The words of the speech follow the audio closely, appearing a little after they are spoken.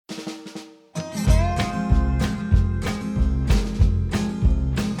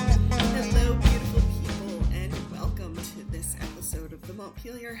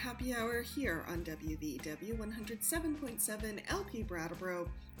Happy Hour here on WVW 107.7 LP Brattleboro,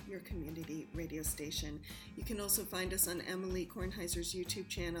 your community radio station. You can also find us on Emily Kornheiser's YouTube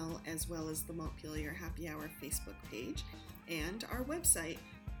channel, as well as the Montpelier Happy Hour Facebook page, and our website,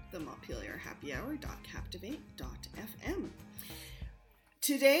 themontpelierhappyhour.captivate.fm.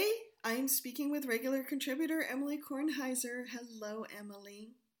 Today, I'm speaking with regular contributor Emily Kornheiser. Hello,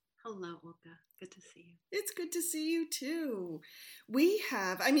 Emily. Hello, Olga. Good to see you. It's good to see you too. We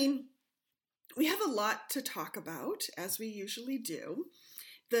have a lot to talk about, as we usually do.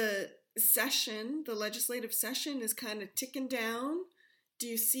 The legislative session is kind of ticking down. Do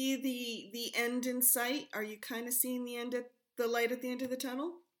you see the end in sight? Are you kind of seeing the light at the end of the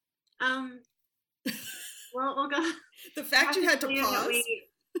tunnel? Well, Olga, the fact you had to pause.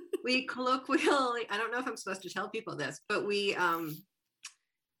 We colloquially, I don't know if I'm supposed to tell people this, but we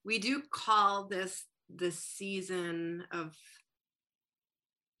do call this the season of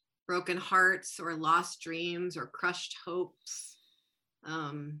broken hearts or lost dreams or crushed hopes.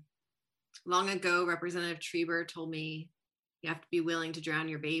 Long ago, Representative Trieber told me you have to be willing to drown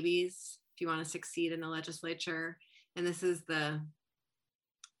your babies if you want to succeed in the legislature. And this is the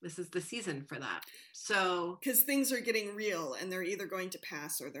season for that. So, because things are getting real and they're either going to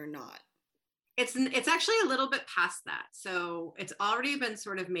pass or they're not. It's actually a little bit past that. So it's already been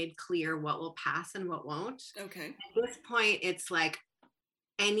sort of made clear what will pass and what won't. Okay. At this point, it's like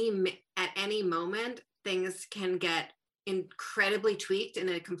at any moment, things can get incredibly tweaked in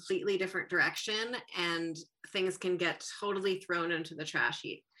a completely different direction, and things can get totally thrown into the trash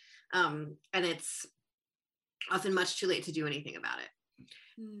heap. And it's often much too late to do anything about it.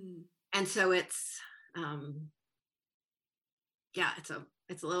 And so it's a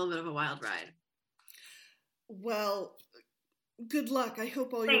little bit of a wild ride. Well, good luck. I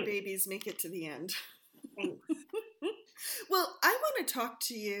hope all your babies make it to the end. Thanks. Well, I want to talk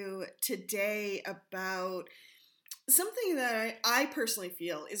to you today about something that I personally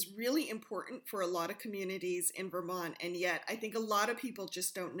feel is really important for a lot of communities in Vermont, and yet I think a lot of people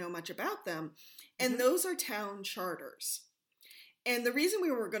just don't know much about them, and those are town charters. And the reason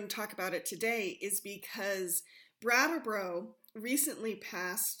we were going to talk about it today is because Brattleboro recently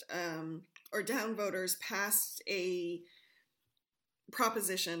passed, downvoters passed a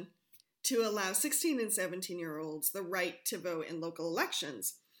proposition to allow 16 and 17-year-olds the right to vote in local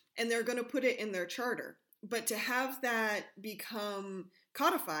elections. And they're going to put it in their charter. But to have that become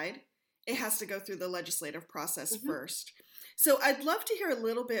codified, it has to go through the legislative process first. So I'd love to hear a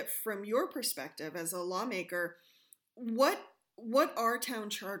little bit from your perspective as a lawmaker. What are town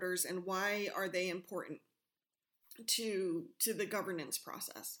charters and why are they important to the governance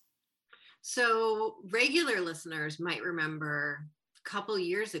process? So regular listeners might remember a couple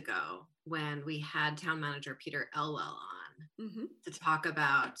years ago when we had town manager Peter Elwell on to talk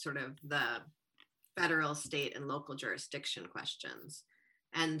about sort of the federal, state, and local jurisdiction questions.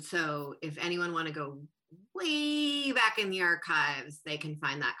 And so if anyone want to go way back in the archives, they can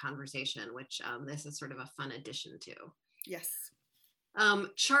find that conversation, which this is sort of a fun addition to. Yes.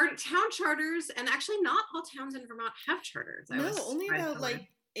 Town charters, and actually not all towns in Vermont have charters. Only about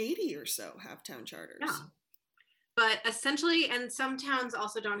 80 or so have town charters. Yeah. But essentially, and some towns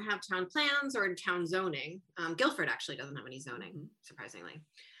also don't have town plans or town zoning. Guilford actually doesn't have any zoning, surprisingly.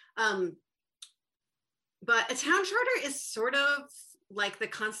 But a town charter is sort of like the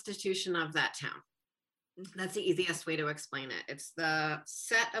constitution of that town. That's the easiest way to explain it. It's the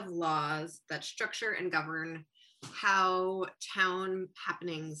set of laws that structure and govern how town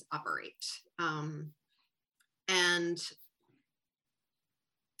happenings operate. And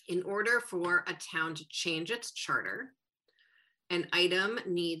in order for a town to change its charter, an item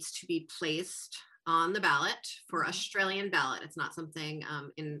needs to be placed on the ballot for Australian ballot. It's not something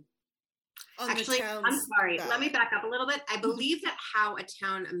I'm sorry, let me back up a little bit. I believe that how a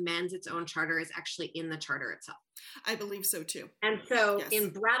town amends its own charter is actually in the charter itself. I believe so too. And so in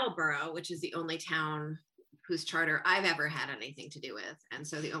Brattleboro, which is the only town whose charter I've ever had anything to do with, and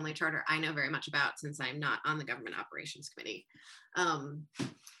so the only charter I know very much about since I'm not on the government operations committee,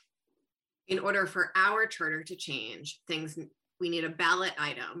 in order for our charter to change things, we need a ballot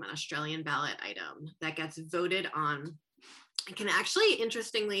item, an Australian ballot item that gets voted on. It can actually,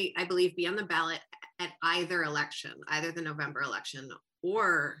 interestingly, I believe, be on the ballot at either election, either the November election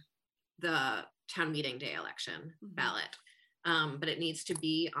or the town meeting day election ballot. But it needs to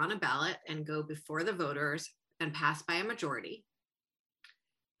be on a ballot and go before the voters and pass by a majority.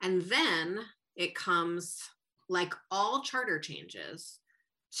 And then it comes, like all charter changes,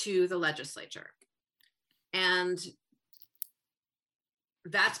 to the legislature. And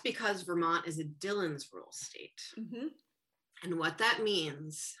that's because Vermont is a Dillon's rule state. And what that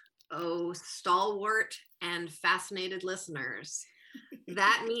means, oh, stalwart and fascinated listeners,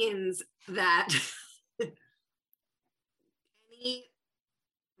 that means that any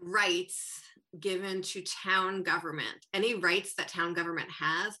rights given to town government, any rights that town government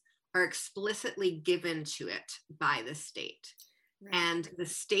has, are explicitly given to it by the state. Right. And the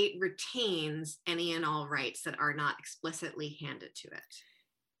state retains any and all rights that are not explicitly handed to it.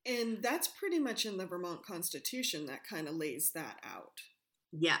 And that's pretty much in the Vermont Constitution that kind of lays that out.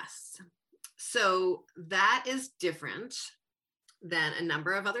 Yes. So that is different than a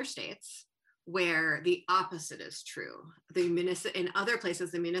number of other states where the opposite is true. In other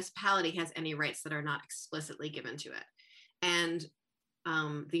places, the municipality has any rights that are not explicitly given to it. And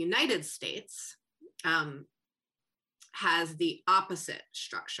the United States has the opposite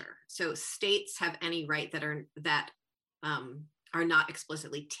structure. So states have any right that are not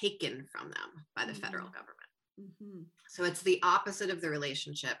explicitly taken from them by the federal government. Mm-hmm. So it's the opposite of the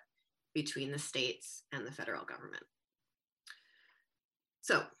relationship between the states and the federal government.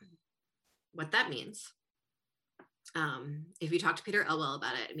 So what that means, if you talk to Peter Elwell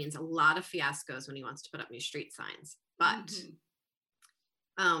about it, it means a lot of fiascos when he wants to put up new street signs. But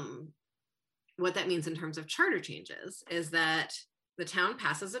what that means in terms of charter changes is that the town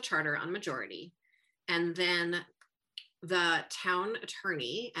passes a charter on majority, and then the town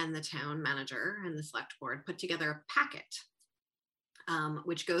attorney and the town manager and the select board put together a packet,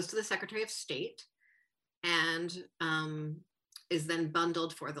 which goes to the Secretary of State and is then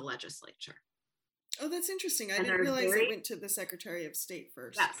bundled for the legislature. Oh, that's interesting. I didn't realize it went to the Secretary of State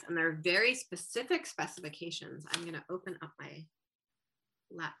first. Yes, and there are very specific specifications. I'm going to open up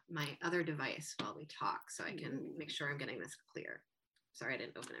my other device while we talk so I can make sure I'm getting this clear. Sorry, I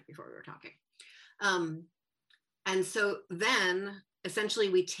didn't open it before we were talking. And so then essentially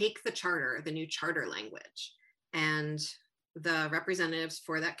we take the charter, the new charter language, and the representatives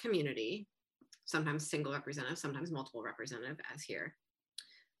for that community, sometimes single representative, sometimes multiple representative, as here,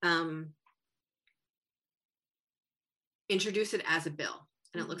 introduce it as a bill.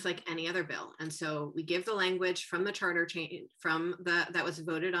 And it looks like any other bill. And so we give the language from the charter change that was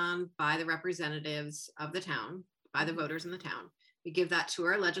voted on by the representatives of the town, by the voters in the town. We give that to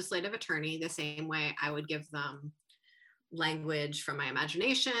our legislative attorney the same way I would give them language from my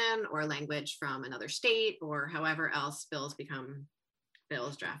imagination or language from another state or however else bills become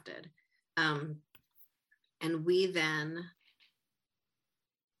bills drafted. And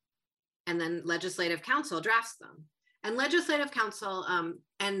then legislative council drafts them. And legislative council,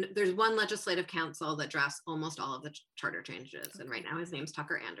 and there's one legislative council that drafts almost all of the charter changes. And right now his name's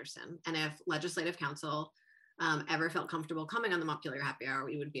Tucker Anderson. And if legislative council ever felt comfortable coming on the Montpelier Happy Hour,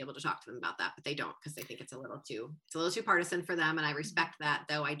 we would be able to talk to them about that, but they don't because they think it's a little too partisan for them. And I respect that,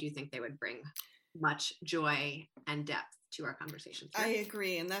 though I do think they would bring much joy and depth to our conversations. I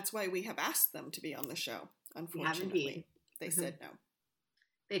agree. And that's why we have asked them to be on the show. Unfortunately, they said no.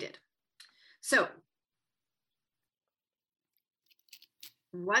 They did. So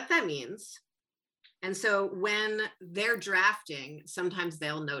what that means, and so when they're drafting, sometimes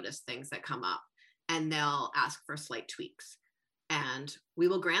they'll notice things that come up and they'll ask for slight tweaks, and we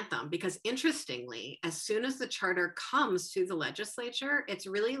will grant them because interestingly, as soon as the charter comes to the legislature, it's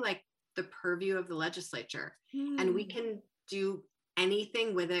really like the purview of the legislature and we can do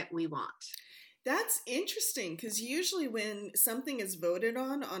anything with it we want. That's interesting because usually when something is voted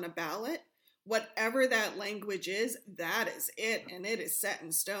on a ballot, whatever that language is, that is it, and it is set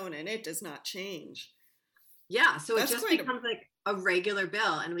in stone, and it does not change. Yeah, so it just becomes like a regular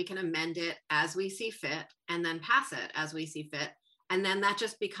bill, and we can amend it as we see fit, and then pass it as we see fit, and then that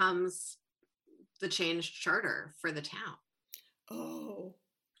just becomes the changed charter for the town. Oh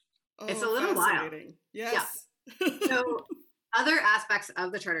it's a little wild. Yes. Yeah. So other aspects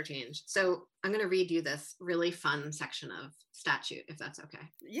of the charter change. So I'm going to read you this really fun section of statute, if that's okay.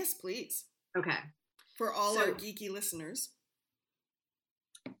 Yes, please. Okay. For all our geeky listeners.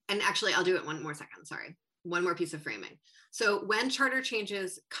 And actually, I'll do it one more second. Sorry. One more piece of framing. So when charter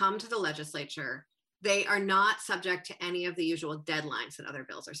changes come to the legislature, they are not subject to any of the usual deadlines that other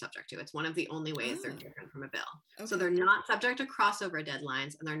bills are subject to. It's one of the only ways they're different from a bill. Okay. So they're not subject to crossover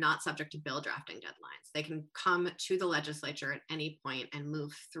deadlines, and they're not subject to bill drafting deadlines. They can come to the legislature at any point and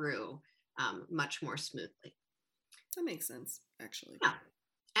move through much more smoothly. That makes sense, actually. Yeah.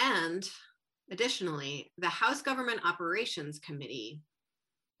 And additionally, the House Government Operations Committee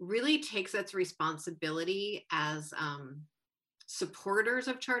really takes its responsibility as supporters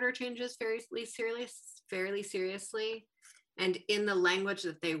of charter changes fairly seriously. And in the language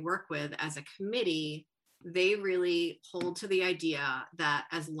that they work with as a committee, they really hold to the idea that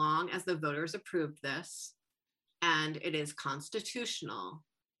as long as the voters approved this, and it is constitutional,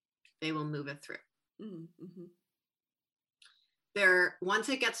 they will move it through. Mm-hmm. Once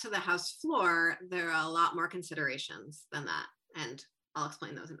it gets to the House floor, there are a lot more considerations than that. And I'll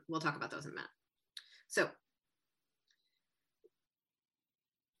explain those. We'll talk about those in a minute. So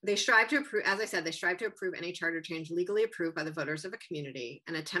they strive to approve, as I said, they strive to approve any charter change legally approved by the voters of a community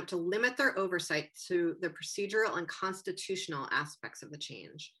and attempt to limit their oversight to the procedural and constitutional aspects of the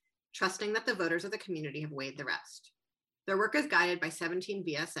change, trusting that the voters of the community have weighed the rest. Their work is guided by 17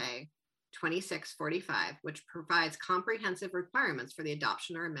 VSA 2645, which provides comprehensive requirements for the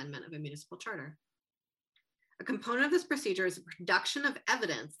adoption or amendment of a municipal charter. A component of this procedure is the production of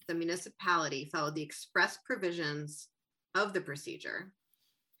evidence that the municipality followed the express provisions of the procedure,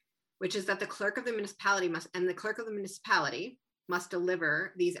 which is that the clerk of the municipality must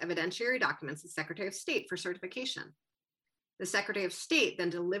deliver these evidentiary documents to the Secretary of State for certification. The Secretary of State then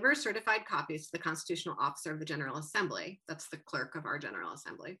delivers certified copies to the constitutional officer of the General Assembly. That's the clerk of our General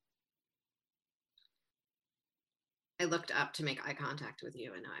Assembly. I looked up to make eye contact with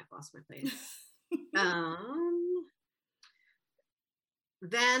you, and now I've lost my place.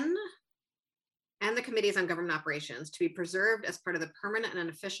 Then, and the Committees on Government Operations to be preserved as part of the permanent and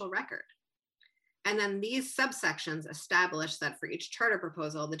official record. And then these subsections establish that for each charter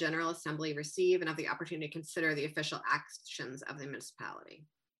proposal, the General Assembly receive and have the opportunity to consider the official actions of the municipality.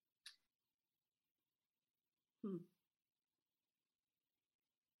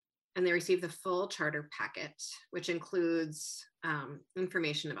 And they receive the full charter packet, which includes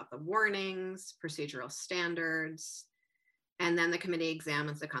information about the warnings, procedural standards, and then the committee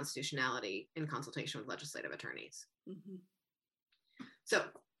examines the constitutionality in consultation with legislative attorneys. Mm-hmm. So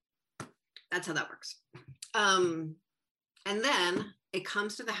that's how that works. And then it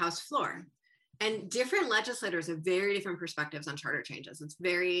comes to the House floor. And different legislators have very different perspectives on charter changes. It's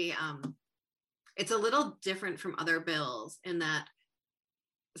very, it's a little different from other bills in that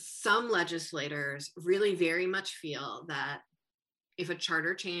some legislators really very much feel that if a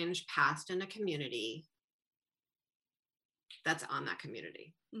charter change passed in a community, that's on that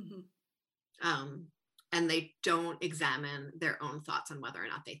community. Mm-hmm. And they don't examine their own thoughts on whether or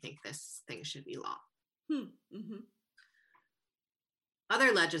not they think this thing should be law. Mm-hmm.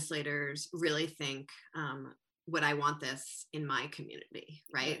 Other legislators really think, would I want this in my community,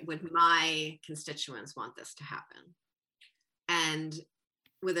 right? Would my constituents want this to happen? And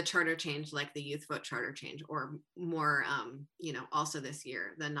with a charter change like the youth vote charter change, or more, also this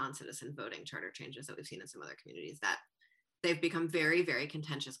year, the non-citizen voting charter changes that we've seen in some other communities, that they've become very, very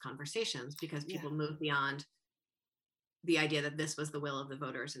contentious conversations because people move beyond the idea that this was the will of the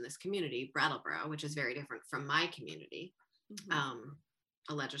voters in this community, Brattleboro, which is very different from my community,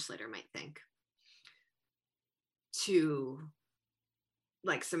 a legislator might think, to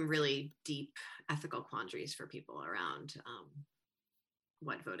like some really deep ethical quandaries for people around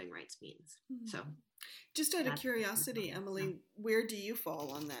what voting rights means. Mm-hmm. So just out of curiosity, Emily, where do you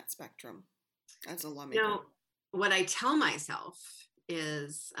fall on that spectrum as a lawmaker? What I tell myself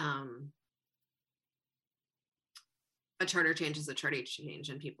is a charter change is a charter change,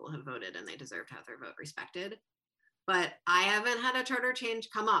 and people have voted and they deserve to have their vote respected. But I haven't had a charter change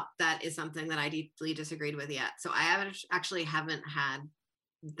come up that is something that I deeply disagreed with yet. So I haven't had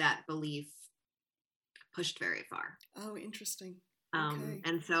that belief pushed very far. Oh, interesting. Okay.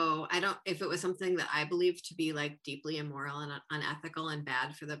 And so if it was something that I believed to be like deeply immoral and unethical and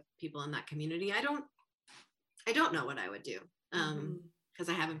bad for the people in that community, I don't know what I would do because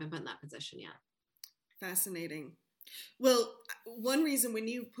I haven't been put in that position yet. Fascinating. Well, one reason when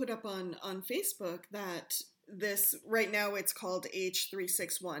you put up on Facebook that this, right now it's called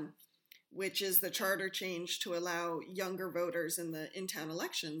H361, which is the charter change to allow younger voters in town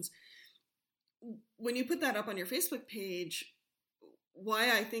elections. When you put that up on your Facebook page,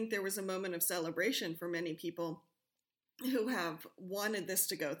 why I think there was a moment of celebration for many people who have wanted this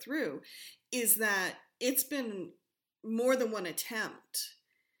to go through is that it's been more than one attempt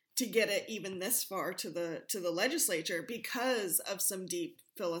to get it even this far to the legislature because of some deep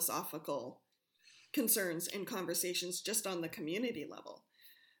philosophical concerns and conversations just on the community level.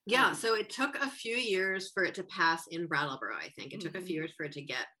 Yeah, so it took a few years for it to pass in Brattleboro, I think. It took a few years for it to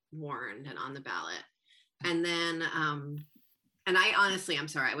get warned and on the ballot. And then, and I honestly, I'm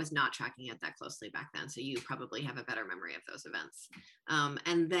sorry, I was not tracking it that closely back then, so you probably have a better memory of those events.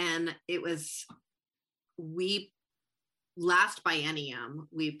 And then last biennium,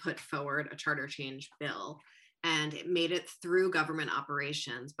 we put forward a charter change bill, and it made it through government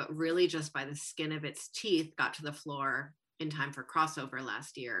operations, but really just by the skin of its teeth got to the floor in time for crossover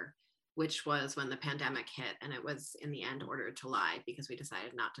last year, which was when the pandemic hit, and it was in the end ordered to lie because we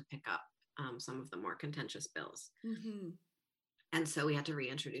decided not to pick up some of the more contentious bills. Mm-hmm. And so we had to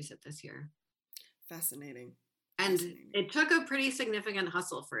reintroduce it this year. Fascinating. And it took a pretty significant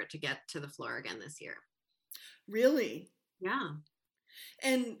hustle for it to get to the floor again this year. Really? Yeah.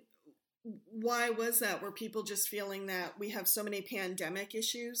 And why was that? Were people just feeling that we have so many pandemic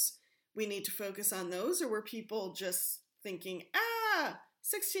issues, we need to focus on those? Or were people just thinking,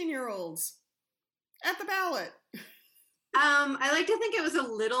 16-year-olds at the ballot? I like to think it was a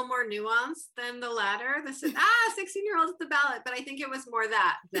little more nuanced than the latter. This is 16-year-olds at the ballot, but I think it was more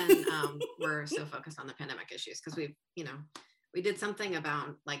that than we're so focused on the pandemic issues, because we did something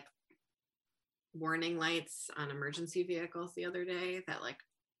about like warning lights on emergency vehicles the other day that like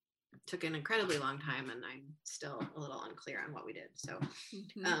took an incredibly long time, and I'm still a little unclear on what we did. So,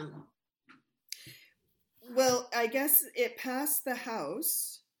 well, I guess it passed the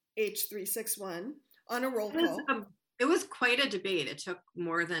House H361 on a roll call. It was quite a debate. It took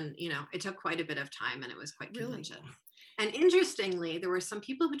more than, it took quite a bit of time, and it was quite contentious. Really? And interestingly, there were some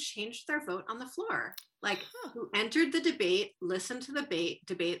people who changed their vote on the floor, who entered the debate, listened to the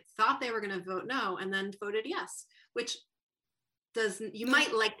debate, thought they were going to vote no, and then voted yes, which you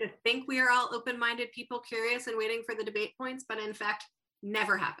might like to think we are all open-minded people, curious and waiting for the debate points, but in fact,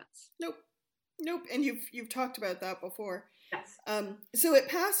 never happens. Nope. And you've talked about that before. Yes. So it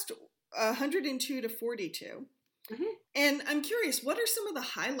passed 102 to 42. Mm-hmm. And I'm curious, what are some of the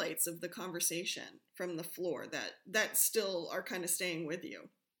highlights of the conversation from the floor that still are kind of staying with you?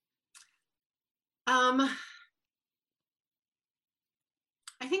 I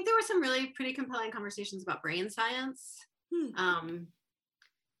think there were some really pretty compelling conversations about brain science.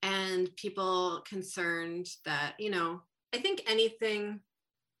 And people concerned that, I think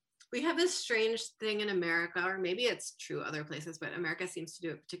we have this strange thing in America, or maybe it's true other places, but America seems to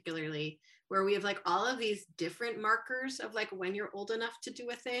do it particularly, where we have like all of these different markers of like when you're old enough to do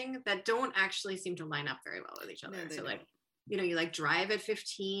a thing that don't actually seem to line up very well with each other. No, so like, you like drive at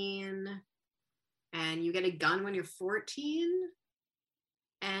 15 and you get a gun when you're 14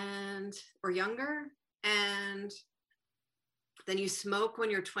 or younger, and then you smoke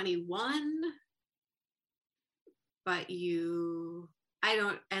when you're 21, but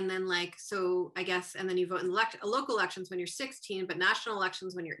and then like, so I guess, and then you vote in local elections when you're 16, but national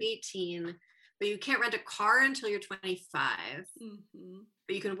elections when you're 18, but you can't rent a car until you're 25,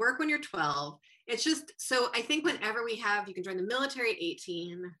 but you can work when you're 12. It's just, so I think whenever you can join the military at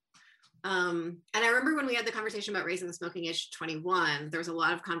 18. And I remember when we had the conversation about raising the smoking age to 21, there was a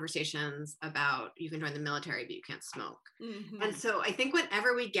lot of conversations about you can join the military, but you can't smoke. And so I think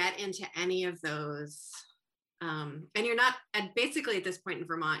whenever we get into any of those, and you're not, and basically at this point in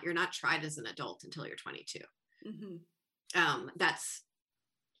Vermont, you're not tried as an adult until you're 22.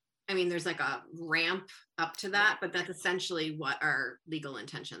 There's like a ramp up to that, but that's essentially what our legal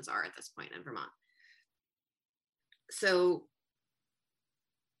intentions are at this point in Vermont. So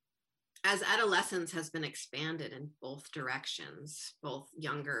as adolescence has been expanded in both directions, both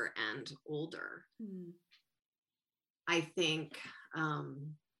younger and older, I think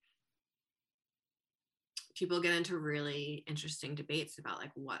people get into really interesting debates about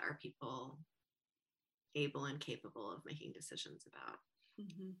like, what are people able and capable of making decisions about?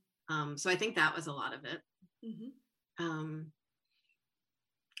 So I think that was a lot of it.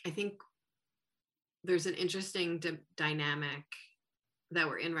 I think there's an interesting dynamic that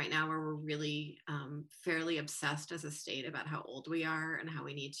we're in right now, where we're really fairly obsessed as a state about how old we are and how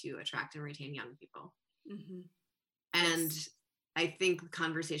we need to attract and retain young people. And I think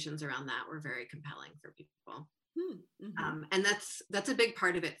conversations around that were very compelling for people. And that's a big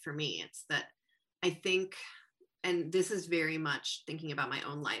part of it for me. It's that I think, and this is very much thinking about my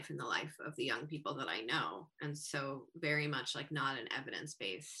own life and the life of the young people that I know. And so very much like not an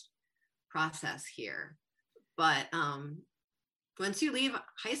evidence-based process here. But once you leave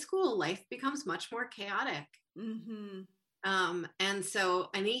high school, life becomes much more chaotic. And so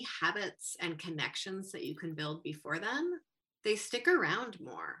any habits and connections that you can build before then, they stick around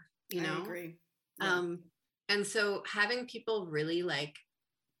more, I agree. Yeah. And so having people really like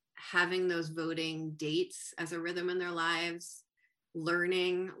having those voting dates as a rhythm in their lives,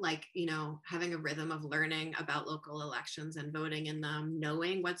 learning, like, having a rhythm of learning about local elections and voting in them,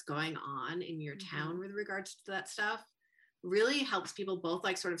 knowing what's going on in your town with regards to that stuff, really helps people both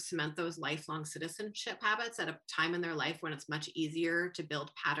like sort of cement those lifelong citizenship habits at a time in their life when it's much easier to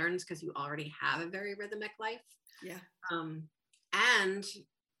build patterns because you already have a very rhythmic life. Yeah. And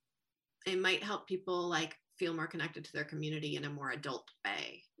it might help people like feel more connected to their community in a more adult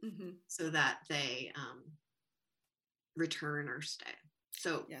way, so that they return or stay.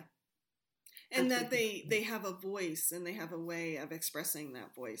 So yeah. And that they have a voice and they have a way of expressing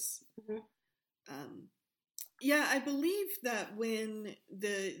that voice. Yeah, I believe that when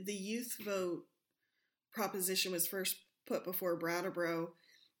the youth vote proposition was first put before Brattleboro,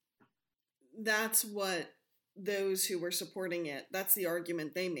 that's what those who were supporting it, that's the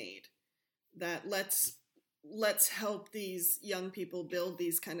argument they made, that let's help these young people build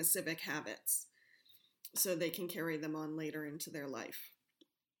these kind of civic habits so they can carry them on later into their life.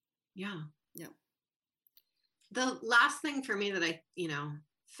 Yeah. Yeah. The last thing for me that I,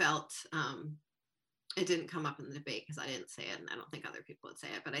 felt, it didn't come up in the debate because I didn't say it and I don't think other people would say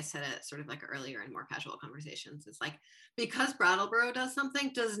it, but I said it sort of like earlier in more casual conversations. It's like, because Brattleboro does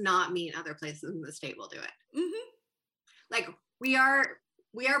something does not mean other places in the state will do it. Mm-hmm. Like we are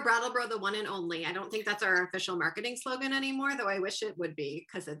Brattleboro, the one and only. I don't think that's our official marketing slogan anymore, though I wish it would be,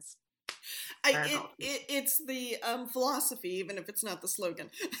 because it's the philosophy, even if it's not the slogan.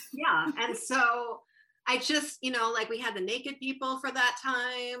 Yeah. And so I just, like we had the naked people for that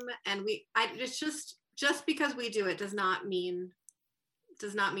time, and it's just because we do it does not mean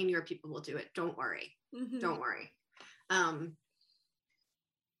your people will do it. Don't worry. Mm-hmm. Don't worry.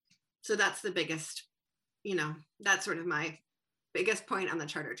 So that's the biggest, that's sort of my biggest point on the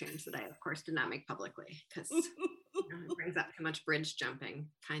charter change that I, of course, did not make publicly because it brings up too much bridge jumping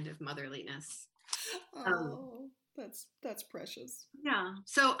kind of motherliness. Oh, that's precious. Yeah.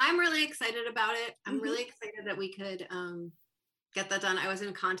 So I'm really excited about it. I'm really excited that we could get that done. I was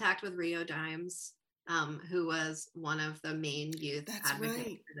in contact with Rio Dimes, who was one of the main youth advocates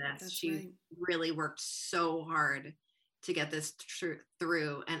for this. She really worked so hard to get this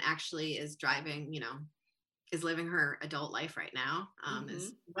through, and actually is driving, is living her adult life right now,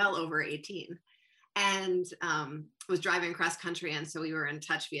 is well over 18, and was driving cross country. And so we were in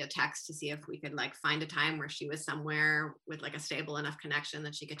touch via text to see if we could like find a time where she was somewhere with like a stable enough connection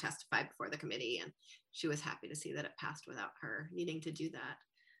that she could testify before the committee. And she was happy to see that it passed without her needing to do that.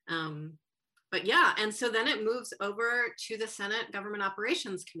 But yeah, and so then it moves over to the Senate Government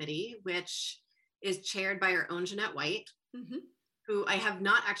Operations Committee, which is chaired by our own Jeanette White, who I have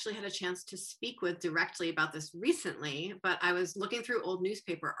not actually had a chance to speak with directly about this recently, but I was looking through old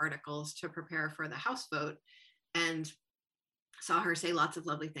newspaper articles to prepare for the House vote and saw her say lots of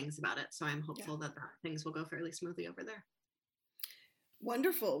lovely things about it. So I'm hopeful that things will go fairly smoothly over there.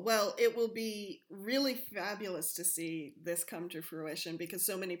 Wonderful. Well, it will be really fabulous to see this come to fruition because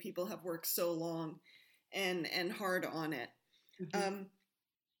so many people have worked so long and hard on it.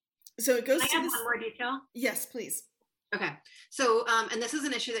 So it goes. Can I add one more detail? Yes, please. Okay. So, and this is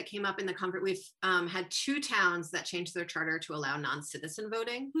an issue that came up in the conference. We've had 2 towns that changed their charter to allow non-citizen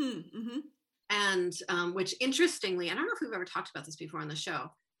voting. And which interestingly, I don't know if we've ever talked about this before on the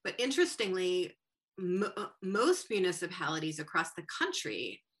show, but interestingly, most municipalities across the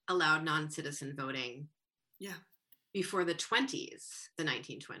country allowed non-citizen voting before the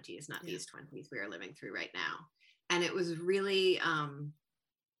 1920s, not these 20s we are living through right now. And it was really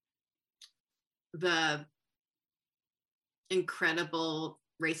the incredible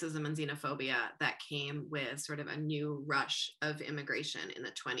racism and xenophobia that came with sort of a new rush of immigration in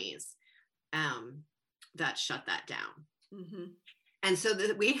the 20s that shut that down. And so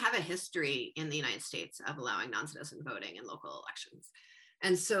we have a history in the United States of allowing non-citizen voting in local elections.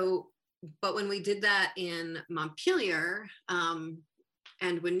 And so, but when we did that in Montpelier and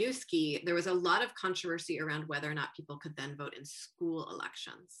Winooski, there was a lot of controversy around whether or not people could then vote in school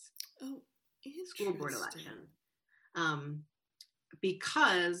elections. Oh, school board elections.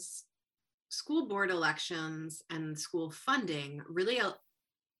 Because school board elections and school funding really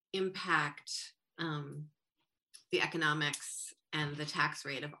impact the economics and the tax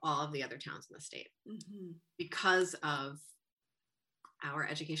rate of all of the other towns in the state because of our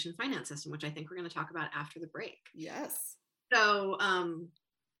education finance system, which I think we're going to talk about after the break. Yes. So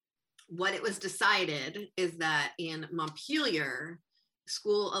what it was decided is that in Montpelier,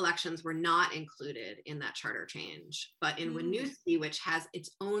 school elections were not included in that charter change, but in Winooski, which has its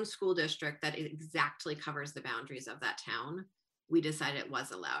own school district that exactly covers the boundaries of that town, we decided it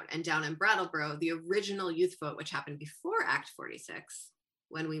was allowed. And down in Brattleboro, the original youth vote, which happened before Act 46,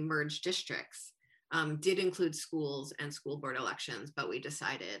 when we merged districts, did include schools and school board elections, but we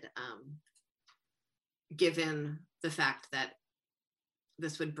decided, given the fact that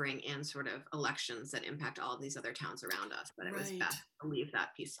this would bring in sort of elections that impact all of these other towns around us, but it was best to leave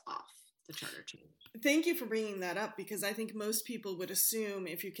that piece off the charter change. Thank you for bringing that up, because I think most people would assume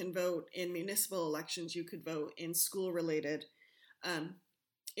if you can vote in municipal elections, you could vote in school-related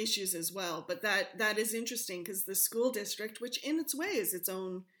issues as well. But that is interesting, because the school district, which in its way is its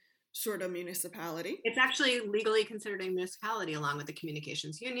own sort of municipality. It's actually legally considered a municipality, along with the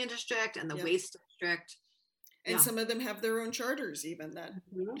Communications Union District and the Yep. Waste District. And some of them have their own charters even then.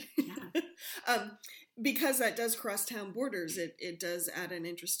 Yeah. Because that does cross town borders, it does add an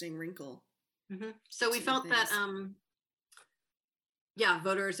interesting wrinkle. So we felt that,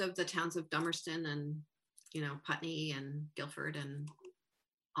 voters of the towns of Dummerston and, Putney and Guilford and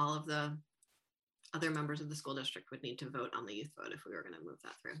all of the other members of the school district would need to vote on the youth vote if we were going to move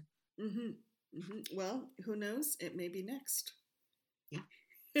that through. Well, who knows? It may be next. Yeah.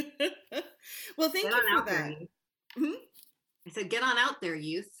 Well, thank you for that. I said, get on out there,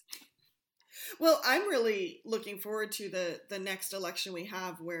 youth. Well, I'm really looking forward to the next election we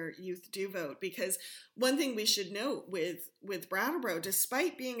have where youth do vote, because one thing we should note with Brattleboro,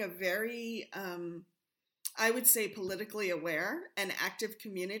 despite being a very, I would say, politically aware and active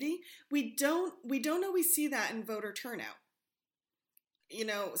community, we don't always see that in voter turnout.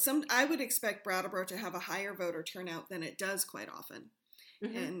 I would expect Brattleboro to have a higher voter turnout than it does quite often.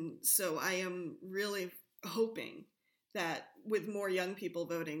 And so I am really hoping that with more young people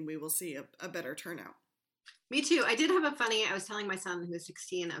voting, we will see a better turnout. Me too. I was telling my son, who's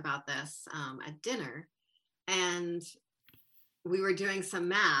 16, about this at dinner, and we were doing some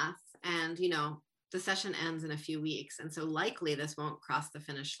math, and, the session ends in a few weeks. And so likely this won't cross the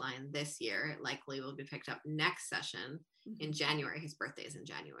finish line this year. It likely will be picked up next session in January. His birthday is in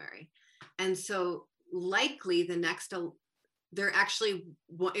January. And so likely it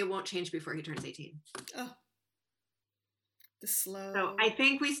won't change before he turns 18. Oh. The slow. So I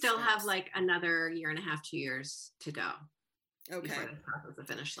think we still have like another year and a half, 2 years to go. Okay. Before this crosses the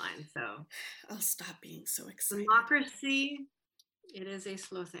finish line. So I'll stop being so excited. Democracy, it is a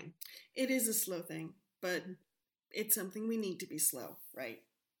slow thing. It is a slow thing, but it's something we need to be slow, right?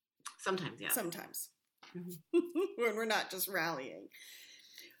 Sometimes, yeah. Sometimes. When we're not just rallying.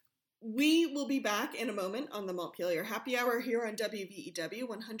 We will be back in a moment on the Montpelier Happy Hour here on WVEW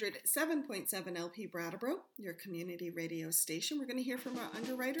 107.7 LP Brattleboro, your community radio station. We're going to hear from our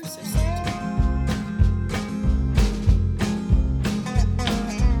underwriters. So stay tuned.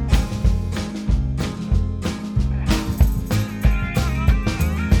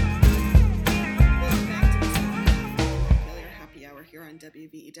 Here on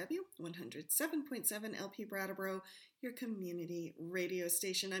WVEW 107.7 LP Brattleboro, your community radio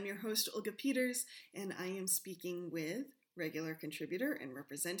station. I'm your host, Olga Peters, and I am speaking with regular contributor and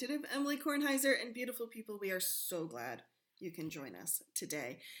representative Emily Kornheiser. And beautiful people, we are so glad you can join us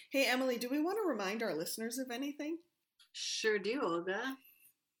today. Hey, Emily, do we want to remind our listeners of anything? Sure do, Olga.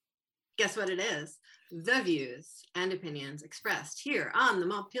 Guess what it is? The views and opinions expressed here on the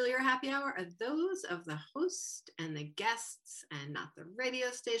Montpelier Happy Hour are those of the host and the guests, and not the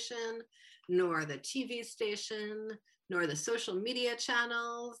radio station, nor the TV station, nor the social media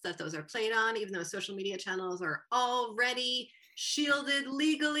channels that those are played on, even though social media channels are already shielded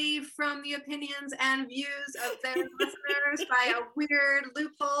legally from the opinions and views of their listeners by a weird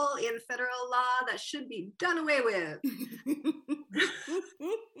loophole in federal law that should be done away with.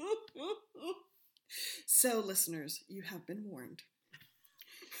 So, listeners, you have been warned.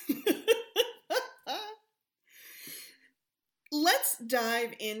 Let's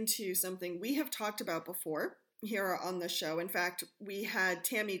dive into something we have talked about before here on the show. In fact, we had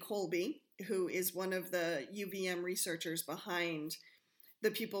Tammy Colby, who is one of the UVM researchers behind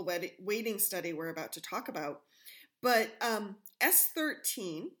the people waiting study we're about to talk about. But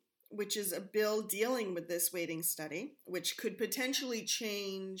S13, which is a bill dealing with this waiting study, which could potentially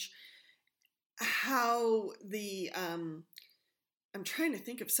change how the, I'm trying to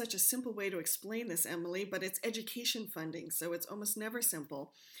think of such a simple way to explain this, Emily, but it's education funding, so it's almost never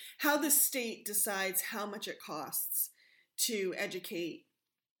simple. How the state decides how much it costs to educate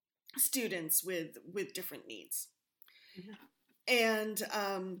students with different needs. And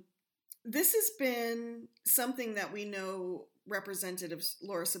this has been something that we know Representative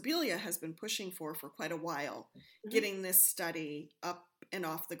Laura Sibilia has been pushing for quite a while, getting this study up and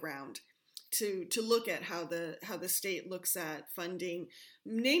off the ground. To look at how the state looks at funding,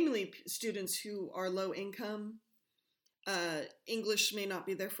 namely students who are low income, English may not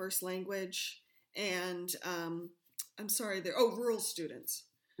be their first language, and rural students.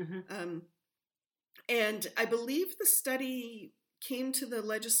 And I believe the study came to the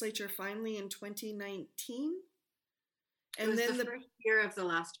legislature finally in 2019. And it was then the first year of the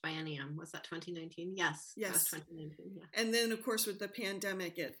last biennium. Was that 2019? Yes. That was 2019. Yeah. And then, of course, with the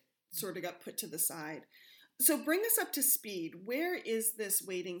pandemic, it sort of got put to the side. So bring us up to speed. Where is this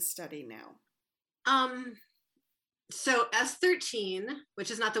waiting study now? So S13, which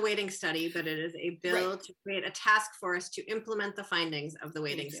is not the weighting study, but it is a bill to create a task force to implement the findings of the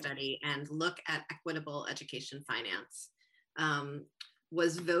weighting study and look at equitable education finance,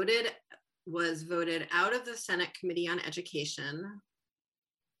 was voted out of the Senate Committee on Education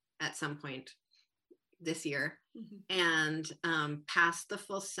at some point this year, and passed the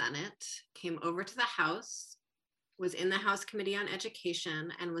full Senate, came over to the House, was in the House Committee on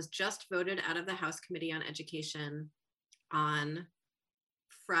Education, and was just voted out of the House Committee on Education on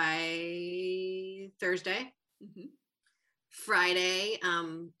Thursday. Friday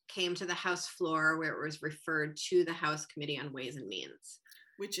came to the House floor, where it was referred to the House Committee on Ways and Means.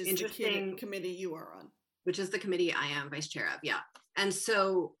 Which is the committee you are on. Which is the committee I am vice chair of, yeah. And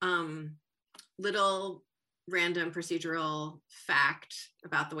so little random procedural fact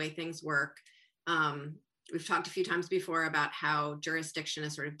about the way things work. We've talked a few times before about how jurisdiction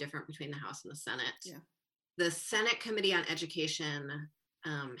is sort of different between the House and the Senate. Yeah. The Senate Committee on Education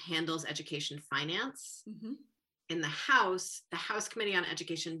handles education finance. In the House Committee on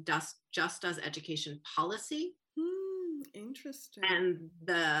Education just does education policy. Interesting. And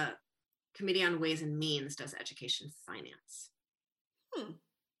the Committee on Ways and Means does education finance.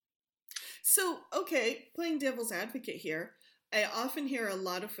 So, okay, playing devil's advocate here, I often hear a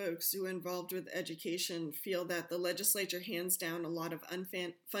lot of folks who are involved with education feel that the legislature hands down a lot of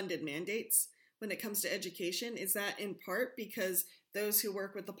unfunded mandates when it comes to education. Is that in part because those who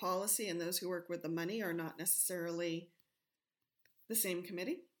work with the policy and those who work with the money are not necessarily the same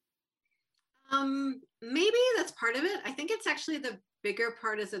committee? Maybe that's part of it. I think it's actually the bigger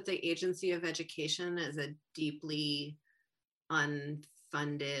part is that the Agency of Education is a deeply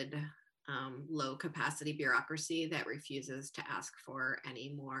unfunded, low capacity bureaucracy that refuses to ask for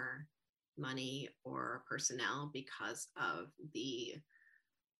any more money or personnel because of the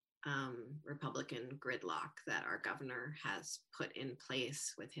Republican gridlock that our governor has put in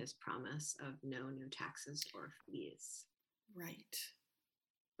place with his promise of no new taxes or fees. Right.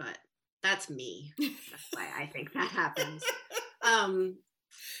 But that's me. That's why I think that happens.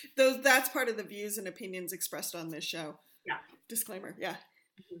 That's part of the views and opinions expressed on this show. Yeah. Disclaimer. Yeah.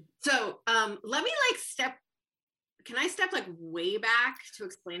 So let me can I step way back to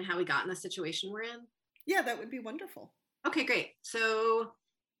explain how we got in the situation we're in? Yeah, that would be wonderful. Okay, great. So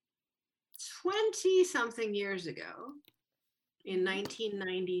 20 something years ago, in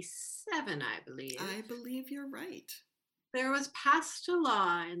 1997, I believe. I believe you're right. There was passed a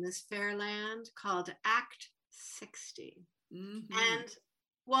law in this fair land called Act 60. And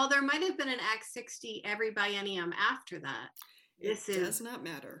while there might have been an Act 60 every biennium after that, this does not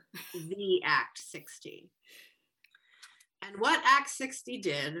matter. The Act 60. And what Act 60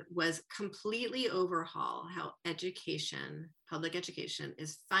 did was completely overhaul how public education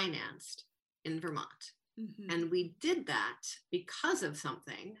is financed in Vermont. And we did that because of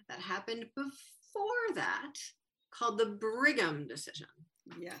something that happened before that called the Brigham decision.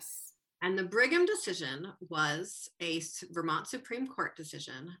 Yes. And the Brigham decision was a Vermont Supreme Court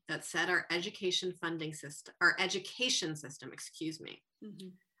decision that said our education system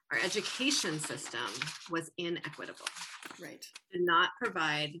was inequitable. Right. Did not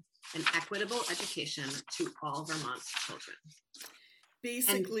provide an equitable education to all Vermont's children.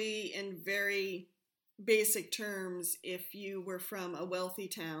 Basically, in very basic terms, if you were from a wealthy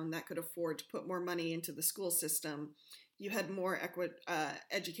town that could afford to put more money into the school system, you had more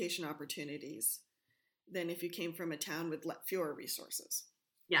education opportunities than if you came from a town with fewer resources.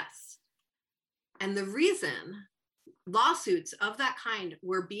 Yes. And the reason lawsuits of that kind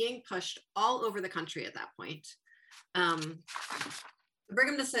were being pushed all over the country at that point. The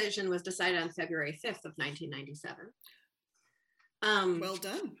Brigham decision was decided on February 5th of 1997. Well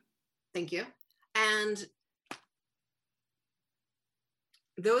done. Thank you. And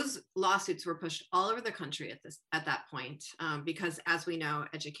those lawsuits were pushed all over the country at that point, because, as we know,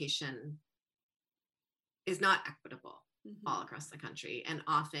 education is not equitable all across the country, and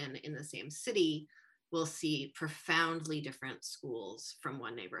often in the same city, we'll see profoundly different schools from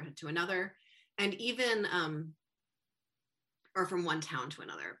one neighborhood to another, and even or from one town to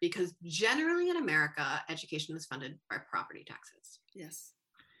another, because generally in America, education is funded by property taxes. Yes.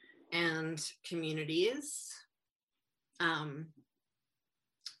 And communities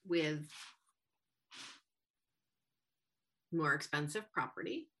with more expensive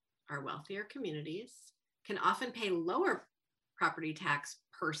property, our wealthier communities, can often pay lower property tax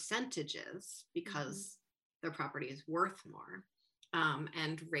percentages because their property is worth more,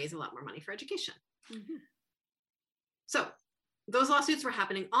 and raise a lot more money for education. So those lawsuits were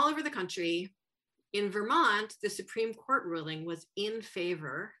happening all over the country. In Vermont, the Supreme Court ruling was in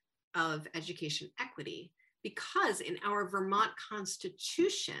favor of education equity, because in our Vermont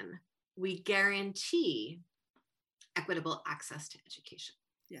Constitution, we guarantee equitable access to education.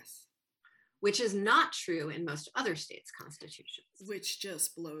 Yes. Which is not true in most other states' constitutions. Which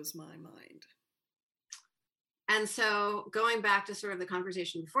just blows my mind. And so going back to sort of the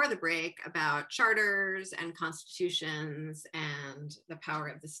conversation before the break about charters and constitutions and the power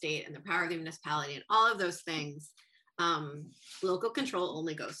of the state and the power of the municipality and all of those things, local control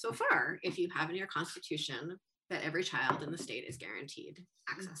only goes so far if you have in your constitution that every child in the state is guaranteed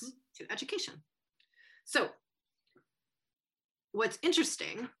access to education. So what's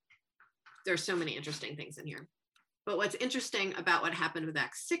interesting, there's so many interesting things in here, but what's interesting about what happened with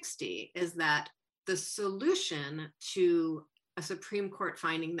Act 60 is that the solution to a Supreme Court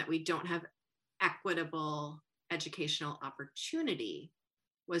finding that we don't have equitable educational opportunity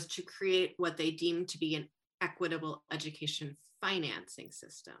was to create what they deemed to be an equitable education financing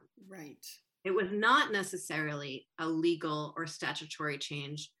system. Right. It was not necessarily a legal or statutory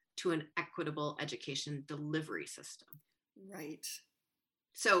change to an equitable education delivery system. Right.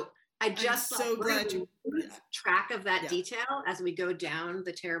 So I'm so glad you lose track of that detail as we go down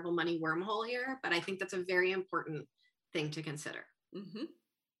the terrible money wormhole here, but I think that's a very important thing to consider. Mm-hmm.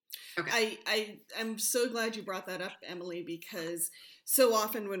 Okay. I'm so glad you brought that up, Emily, because so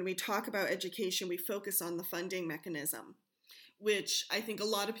often when we talk about education, we focus on the funding mechanism, which I think a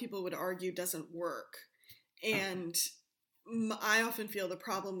lot of people would argue doesn't work. And I often feel the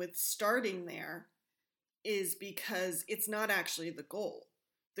problem with starting there is because it's not actually the goal.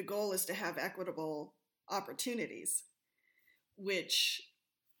 The goal is to have equitable opportunities, which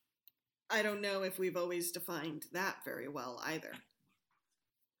I don't know if we've always defined that very well either,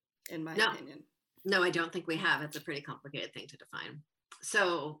 in my opinion. No, I don't think we have. It's a pretty complicated thing to define.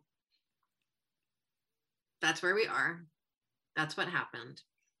 So that's where we are. That's what happened.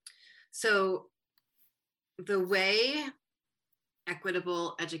 So the way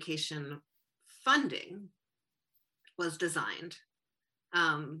equitable education funding was designed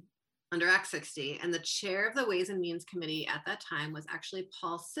under Act 60, and the chair of the Ways and Means Committee at that time was actually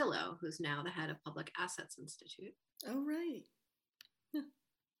Paul Sillo, who's now the head of Public Assets Institute. Oh, right.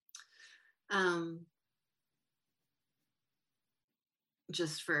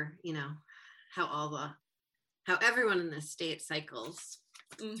 Just for, how everyone in this state cycles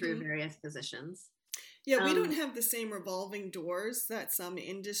through various positions. Yeah, we don't have the same revolving doors that some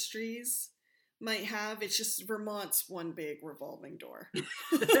industries might have. It's just Vermont's one big revolving door. It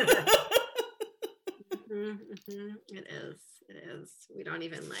is. We don't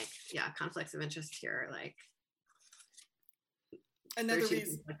even conflicts of interest here are like another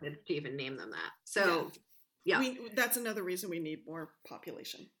reason to even name them that. So that's another reason we need more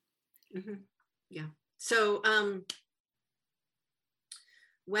population. Yeah. So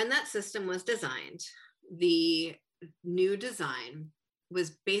when that system was designed, the new design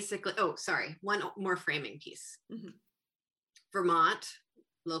was basically, one more framing piece. Vermont,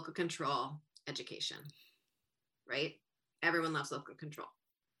 local control, education, right? Everyone loves local control.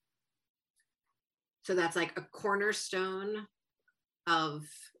 So that's like a cornerstone of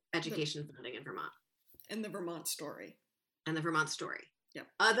education funding in Vermont. And the Vermont story. Yep.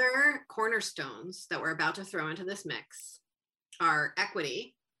 Other cornerstones that we're about to throw into this mix are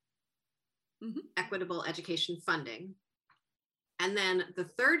equity, equitable education funding, and then the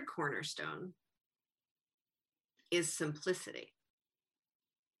third cornerstone is simplicity.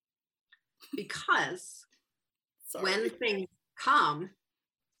 Because when things come,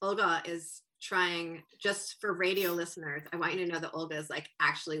 Olga is trying, just for radio listeners, I want you to know that Olga is like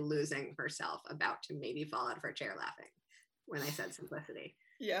actually losing herself, about to maybe fall out of her chair laughing when I said simplicity.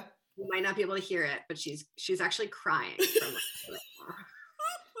 Yeah. You might not be able to hear it, but she's actually crying from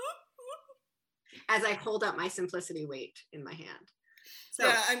as I hold up my simplicity weight in my hand. So,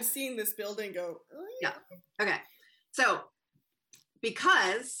 yeah, I'm seeing this building go. Oh, yeah. Okay. So,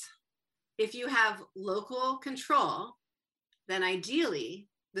 because if you have local control, then ideally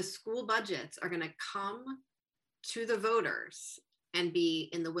the school budgets are going to come to the voters and be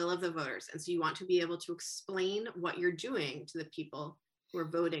in the will of the voters. And so you want to be able to explain what you're doing to the people who are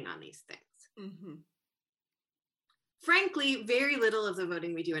voting on these things. Frankly, very little of the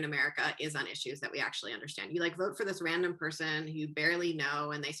voting we do in America is on issues that we actually understand. You vote for this random person who you barely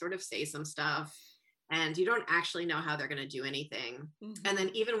know, and they sort of say some stuff, and you don't actually know how they're going to do anything. And then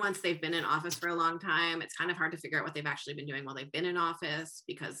even once they've been in office for a long time, it's kind of hard to figure out what they've actually been doing while they've been in office,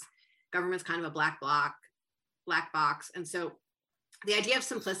 because government's kind of a black box. And so the idea of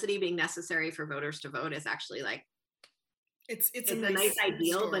simplicity being necessary for voters to vote is actually it's a nice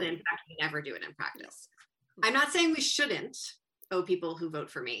ideal, but in fact, we never do it in practice. I'm not saying we shouldn't. owe people who vote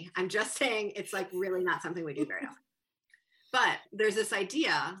for me. I'm just saying it's like really not something we do very often. But there's this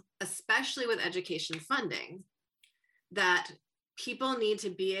idea, especially with education funding, that people need to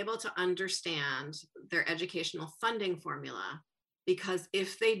be able to understand their educational funding formula, because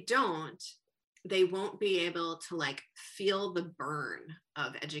if they don't, they won't be able to like feel the burn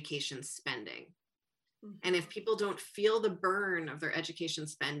of education spending. And if people don't feel the burn of their education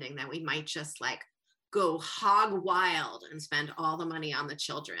spending, then we might just like go hog wild and spend all the money on the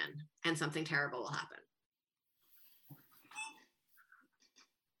children, and something terrible will happen.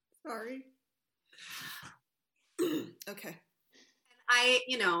 Sorry. Okay. I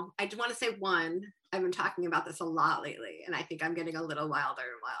want to say I've been talking about this a lot lately, and I think I'm getting a little wilder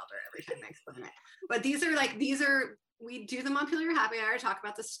and wilder every time I explain it. But we do the Montpelier Happy Hour, talk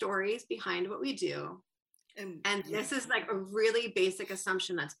about the stories behind what we do. And this is like a really basic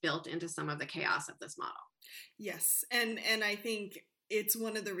assumption that's built into some of the chaos of this model. Yes. And I think it's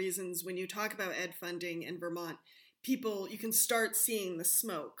one of the reasons when you talk about ed funding in Vermont, you can start seeing the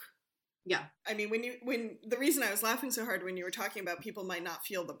smoke. Yeah. I mean, when the reason I was laughing so hard when you were talking about people might not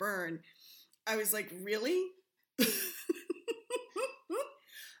feel the burn, I was like, really?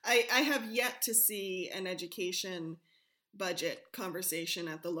 I have yet to see an education budget conversation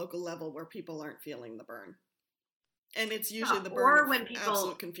at the local level where people aren't feeling the burn. And it's usually the burn or when people,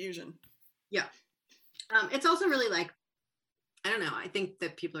 absolute confusion. Yeah. It's also really like, I don't know, I think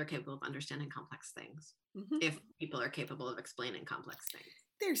that people are capable of understanding complex things if people are capable of explaining complex things.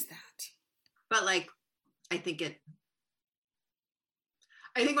 There's that. But like, I think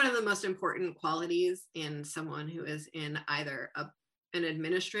one of the most important qualities in someone who is in either an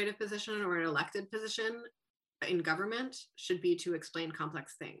administrative position or an elected position in government should be to explain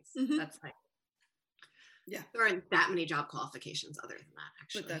complex things. That's like, yeah, there aren't that many job qualifications other than that,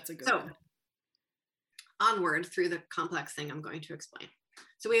 actually. But that's a good one. Onward through the complex thing I'm going to explain.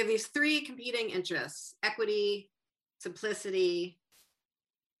 So we have these three competing interests: equity, simplicity,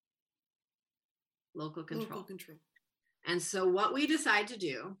 local control. And so what we decide to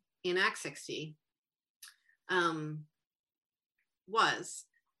do in Act 60 was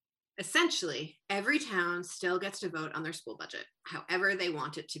essentially every town still gets to vote on their school budget, however they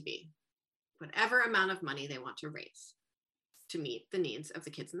want it to be, whatever amount of money they want to raise to meet the needs of the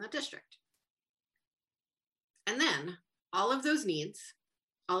kids in that district. And then all of those needs,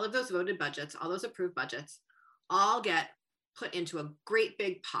 all of those voted budgets, all those approved budgets, all get put into a great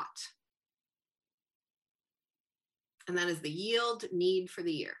big pot. And that is the yield need for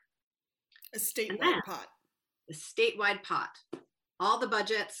the year. A statewide pot. A statewide pot. All the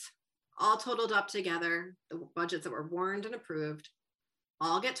budgets, all totaled up together, the budgets that were warned and approved,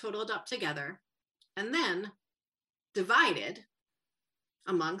 all get totaled up together, and then divided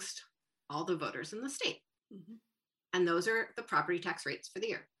amongst all the voters in the state. And those are the property tax rates for the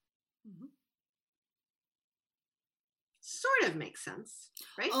year. Sort of makes sense,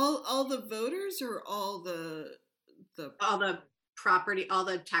 right? All the voters or all the property, all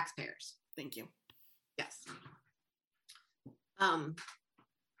the taxpayers. Thank you. Yes.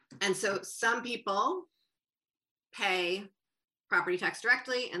 And so some people pay property tax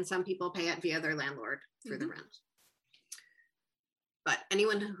directly, and some people pay it via their landlord through the rent. But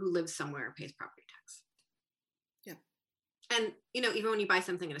anyone who lives somewhere pays property tax. Yeah. And, even when you buy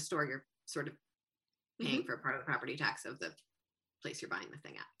something in a store, you're sort of paying for part of the property tax of the place you're buying the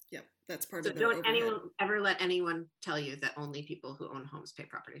thing at. Yep, that's part of it. So don't anyone ever let anyone tell you that only people who own homes pay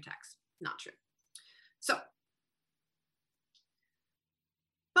property tax. Not true. So,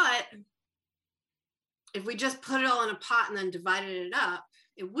 but if we just put it all in a pot and then divided it up,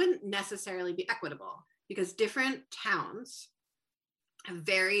 it wouldn't necessarily be equitable, because different towns have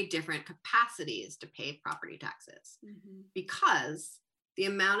very different capacities to pay property taxes, because the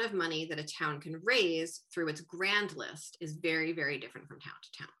amount of money that a town can raise through its grand list is very, very different from town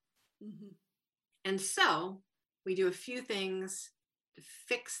to town. And so we do a few things to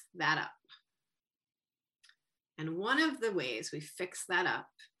fix that up. And one of the ways we fix that up,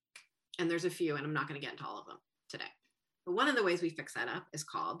 and there's a few, and I'm not going to get into all of them today, but one of the ways we fix that up is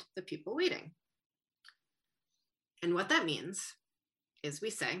called the pupil weighting. And what that means is we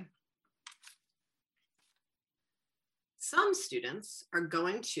say, some students are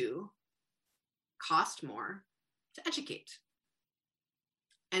going to cost more to educate,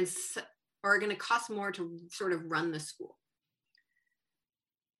 and are going to cost more to sort of run the school.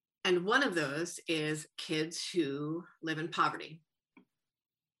 And one of those is kids who live in poverty.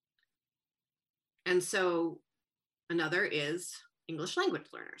 And so another is English language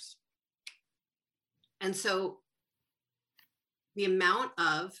learners. And so the amount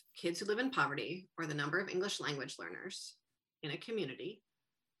of kids who live in poverty, or the number of English language learners, in a community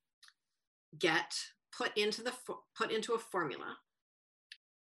get put into a formula.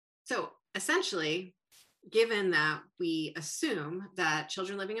 So essentially, given that we assume that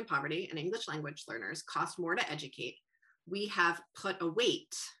children living in poverty and English language learners cost more to educate, we have put a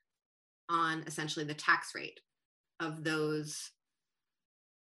weight on essentially the tax rate of those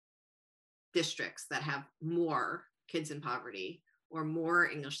districts that have more kids in poverty or more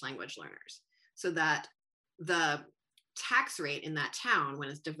English language learners, so that the tax rate in that town, when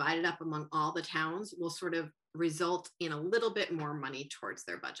it's divided up among all the towns, will sort of result in a little bit more money towards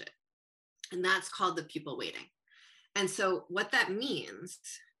their budget. And that's called the pupil weighting. And so what that means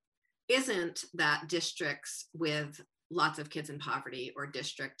isn't that districts with lots of kids in poverty or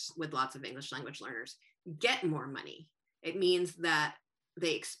districts with lots of English language learners get more money. It means that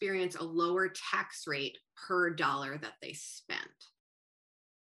they experience a lower tax rate per dollar that they spend.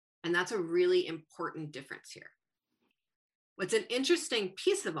 And that's a really important difference here. What's an interesting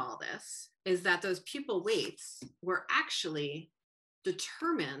piece of all this is that those pupil weights were actually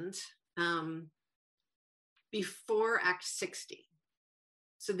determined before Act 60.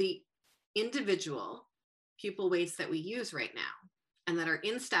 So the individual pupil weights that we use right now and that are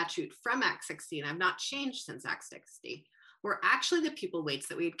in statute from Act 60, and have not changed since Act 60, were actually the pupil weights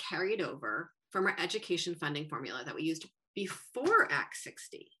that we had carried over from our education funding formula that we used before Act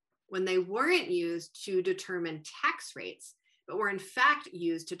 60, when they weren't used to determine tax rates, but were in fact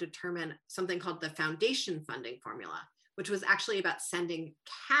used to determine something called the foundation funding formula, which was actually about sending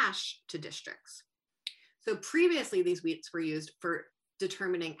cash to districts. So previously, these weights were used for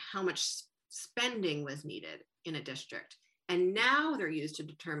determining how much spending was needed in a district. And now they're used to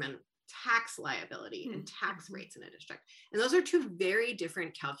determine tax liability and tax rates in a district. And those are two very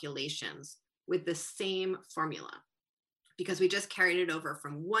different calculations with the same formula, because we just carried it over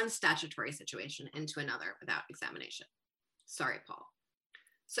from one statutory situation into another without examination. Sorry, Paul.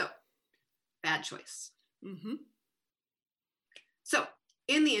 So, bad choice. So,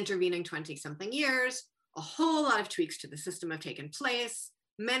 in the intervening 20-something years, a whole lot of tweaks to the system have taken place.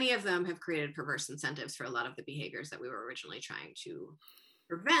 Many of them have created perverse incentives for a lot of the behaviors that we were originally trying to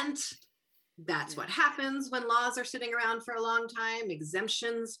prevent. That's what happens when laws are sitting around for a long time.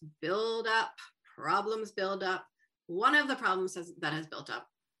 Exemptions build up, problems build up. One of the problems that has built up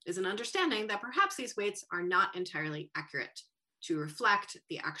is an understanding that perhaps these weights are not entirely accurate to reflect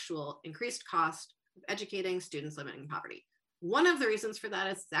the actual increased cost of educating students living in poverty. One of the reasons for that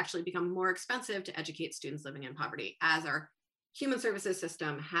is it's actually become more expensive to educate students living in poverty as our human services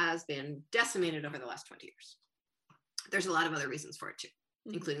system has been decimated over the last 20 years. There's a lot of other reasons for it too,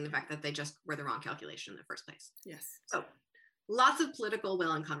 including the fact that they just were the wrong calculation in the first place. Yes. So lots of political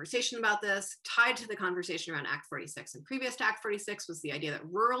will and conversation about this. Tied to the conversation around Act 46 and previous to Act 46 was the idea that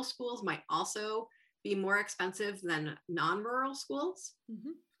rural schools might also be more expensive than non-rural schools.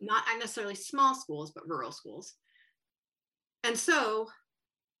 Not necessarily small schools, but rural schools. And so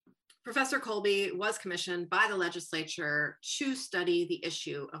Professor Colby was commissioned by the legislature to study the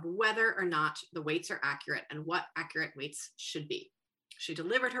issue of whether or not the weights are accurate and what accurate weights should be. She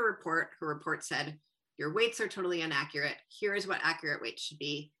delivered her report. Her report said, your weights are totally inaccurate. Here is what accurate weights should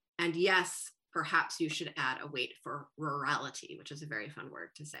be. And yes, perhaps you should add a weight for rurality, which is a very fun word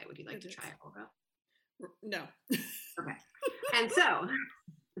to say. Would you like to try it, Olga? No. Okay. And so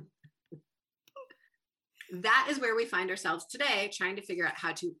that is where we find ourselves today, trying to figure out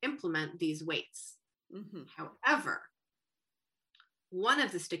how to implement these weights. However, one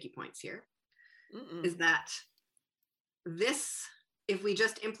of the sticky points here is that this, if we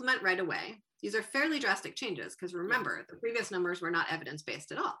just implement right away, these are fairly drastic changes, because remember, the previous numbers were not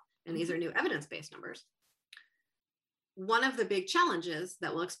evidence-based at all, and these are new evidence-based numbers. One of the big challenges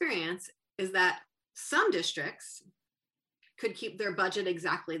that we'll experience is that some districts could keep their budget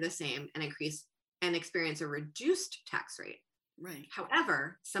exactly the same and experience a reduced tax rate. Right.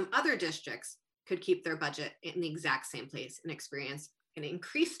 However, some other districts could keep their budget in the exact same place and experience an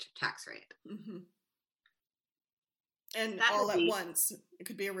increased tax rate. And that all at once, it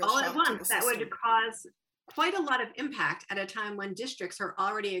could be a real all shock at once. To the that system. would cause quite a lot of impact at a time when districts are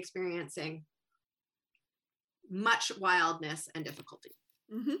already experiencing much wildness and difficulty.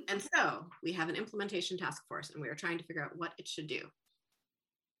 And so we have an implementation task force, and we are trying to figure out what it should do.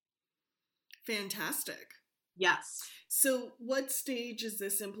 Fantastic. Yes. So what stage is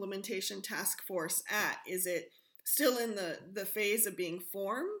this implementation task force at? Is it still in the phase of being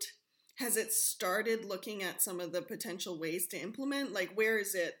formed? Has it started looking at some of the potential ways to implement? Like, where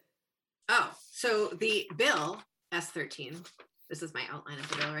is it? Oh, so the bill, S13, this is my outline of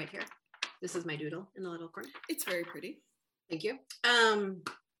the bill right here. This is my doodle in the little corner. It's very pretty. Thank you.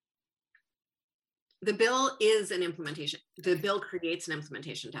 the bill creates an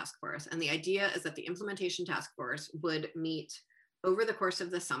implementation task force. And the idea is that the implementation task force would meet over the course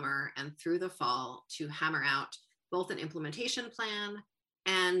of the summer and through the fall to hammer out both an implementation plan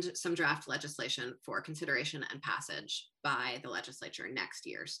and some draft legislation for consideration and passage by the legislature next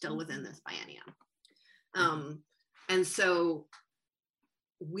year, still within this biennium. And so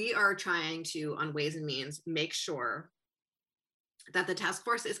we are trying to, on Ways and Means, make sure that the task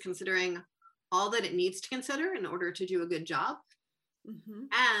force is considering all that it needs to consider in order to do a good job,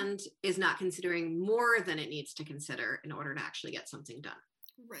 and is not considering more than it needs to consider in order to actually get something done.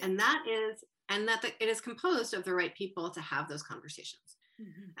 Right. And that it is composed of the right people to have those conversations.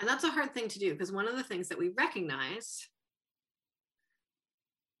 And that's a hard thing to do, because one of the things that we recognize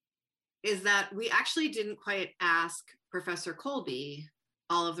is that we actually didn't quite ask Professor Kolbe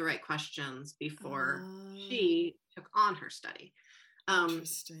all of the right questions before she took on her study.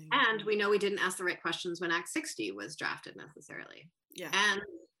 And we know we didn't ask the right questions when Act 60 was drafted necessarily. Yeah. And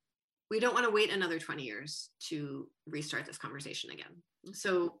we don't want to wait another 20 years to restart this conversation again.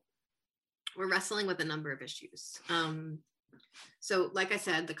 So we're wrestling with a number of issues. So like I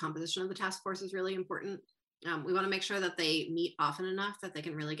said, the composition of the task force is really important. We want to make sure that they meet often enough that they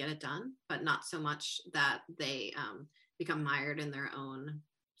can really get it done, but not so much that they become mired in their own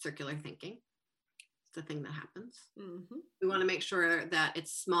circular thinking. The thing that happens. We want to make sure that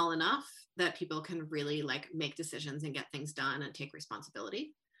it's small enough that people can really make decisions and get things done and take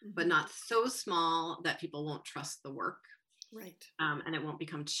responsibility, but not so small that people won't trust the work. Right. And it won't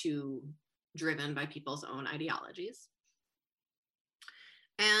become too driven by people's own ideologies.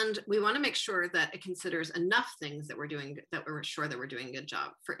 And we want to make sure that it considers enough things that we're sure that we're doing a good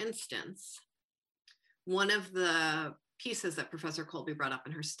job. For instance, one of the pieces that Professor Kolbe brought up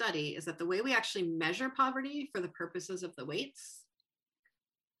in her study is that the way we actually measure poverty for the purposes of the weights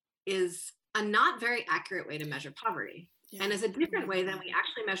is a not very accurate way to measure poverty, and is a different way than we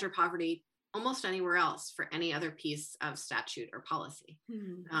actually measure poverty almost anywhere else for any other piece of statute or policy.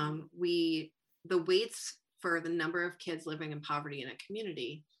 The weights for the number of kids living in poverty in a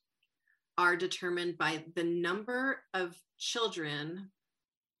community are determined by the number of children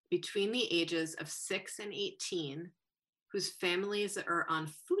between the ages of 6 and 18 whose families are on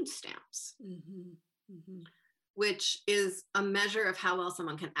food stamps, which is a measure of how well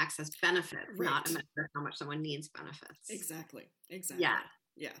someone can access benefits, not a measure of how much someone needs benefits. Exactly. Yeah.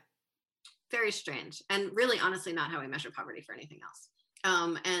 Very strange. And really, honestly, not how we measure poverty for anything else.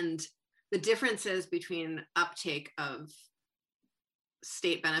 And the differences between uptake of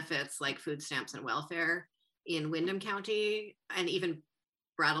state benefits like food stamps and welfare in Windham County and even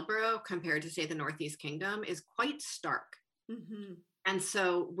Brattleboro compared to, say, the Northeast Kingdom is quite stark. And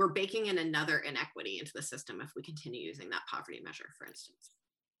so we're baking in another inequity into the system if we continue using that poverty measure, for instance.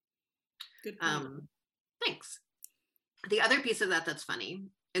 Good point. Thanks. The other piece of that that's funny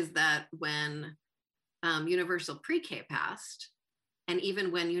is that when universal pre-K passed, and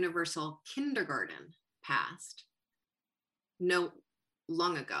even when universal kindergarten passed,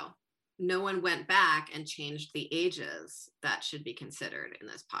 long ago, no one went back and changed the ages that should be considered in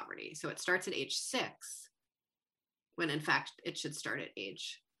this poverty. So it starts at age 6, when in fact it should start at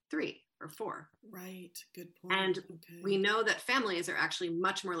age 3 or 4. Right, good point. And we know that families are actually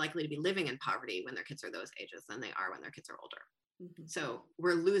much more likely to be living in poverty when their kids are those ages than they are when their kids are older. So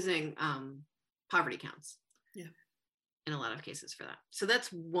we're losing poverty counts in a lot of cases for that. So that's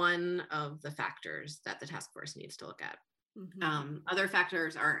one of the factors that the task force needs to look at. Other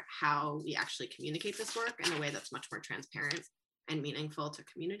factors are how we actually communicate this work in a way that's much more transparent and meaningful to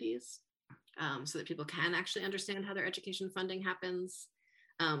communities, so that people can actually understand how their education funding happens.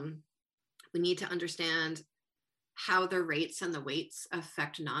 We need to understand how the rates and the weights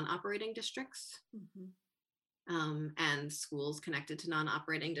affect non-operating districts, and schools connected to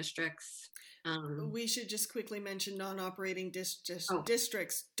non-operating districts. We should just quickly mention non-operating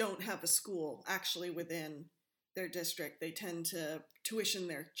districts don't have a school actually within their district. They tend to tuition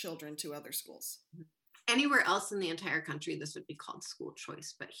their children to other schools. Anywhere else in the entire country, this would be called school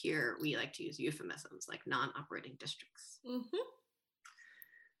choice, but here we like to use euphemisms like non-operating districts.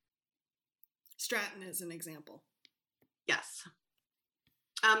 Stratton is an example. Yes.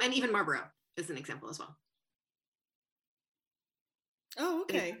 And even Marlboro is an example as well. Oh,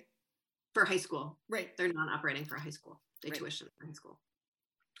 okay. For high school. Right. They're non-operating for high school. They tuition for high school.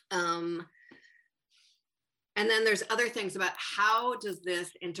 And then there's other things about how does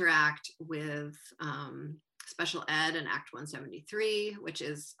this interact with special ed and Act 173, which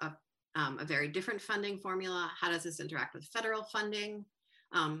is a very different funding formula. How does this interact with federal funding?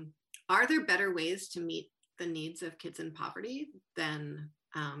 Are there better ways to meet the needs of kids in poverty than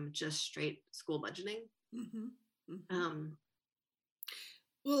just straight school budgeting. Mm-hmm. Mm-hmm.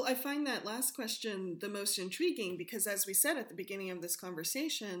 Well, I find that last question the most intriguing because, as we said at the beginning of this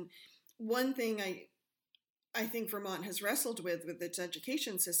conversation, one thing I think Vermont has wrestled with its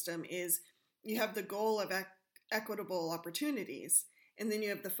education system is you have the goal of equitable opportunities, and then you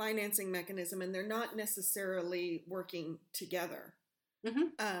have the financing mechanism, and they're not necessarily working together.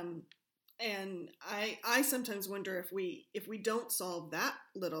 Mm-hmm. And I sometimes wonder if we don't solve that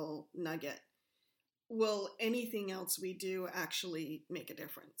little nugget, will anything else we do actually make a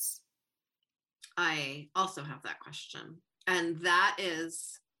difference? I also have that question. And that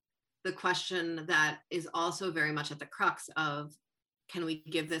is the question that is also very much at the crux of, can we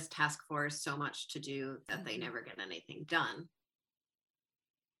give this task force so much to do that they never get anything done?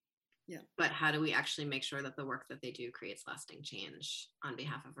 Yeah. But how do we actually make sure that the work that they do creates lasting change on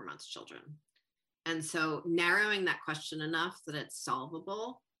behalf of Vermont's children? And so narrowing that question enough that it's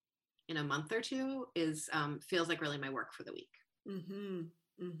solvable in a month or two is feels like really my work for the week. Mm-hmm.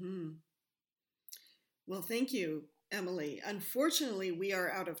 Mm-hmm. Well, thank you, Emily. Unfortunately, we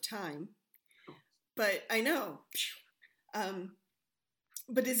are out of time, but I know.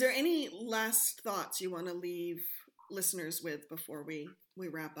 But is there any last thoughts you want to leave listeners with before we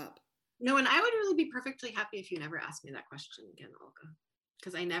wrap up? No, and I would really be perfectly happy if you never asked me that question again, Olga,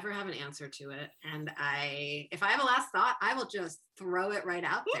 because I never have an answer to it. And if I have a last thought, I will just throw it right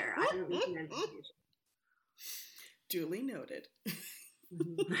out there. I don't need an information. Duly noted.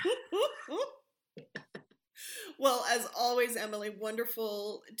 Well, as always, Emily,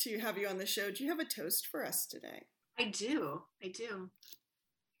 wonderful to have you on the show. Do you have a toast for us today? I do.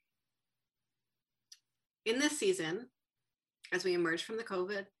 In this season, as we emerge from the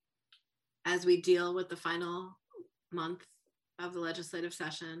COVID, as we deal with the final month of the legislative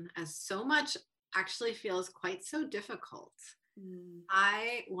session, as so much actually feels quite so difficult,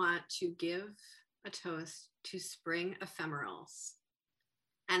 I want to give a toast to spring ephemerals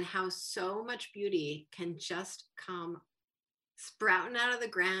and how so much beauty can just come sprouting out of the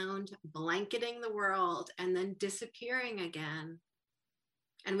ground, blanketing the world, and then disappearing again.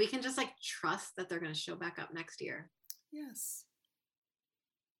 And we can just trust that they're going to show back up next year. Yes.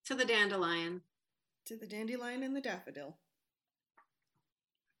 To the dandelion. To the dandelion and the daffodil.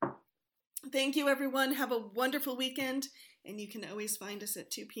 Thank you, everyone. Have a wonderful weekend. And you can always find us at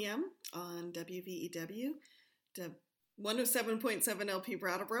 2 p.m. on WVEW, 107.7 LP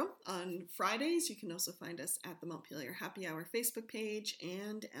Brattleboro. On Fridays, you can also find us at the Montpelier Happy Hour Facebook page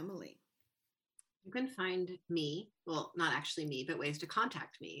and Emily. You can find me, well, not actually me, but ways to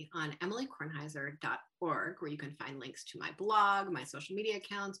contact me on emilykornheiser.org, where you can find links to my blog, my social media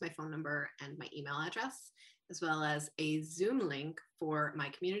accounts, my phone number, and my email address, as well as a Zoom link for my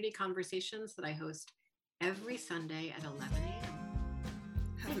community conversations that I host every Sunday at 11 a.m.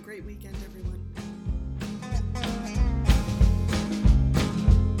 Have a great weekend, everyone.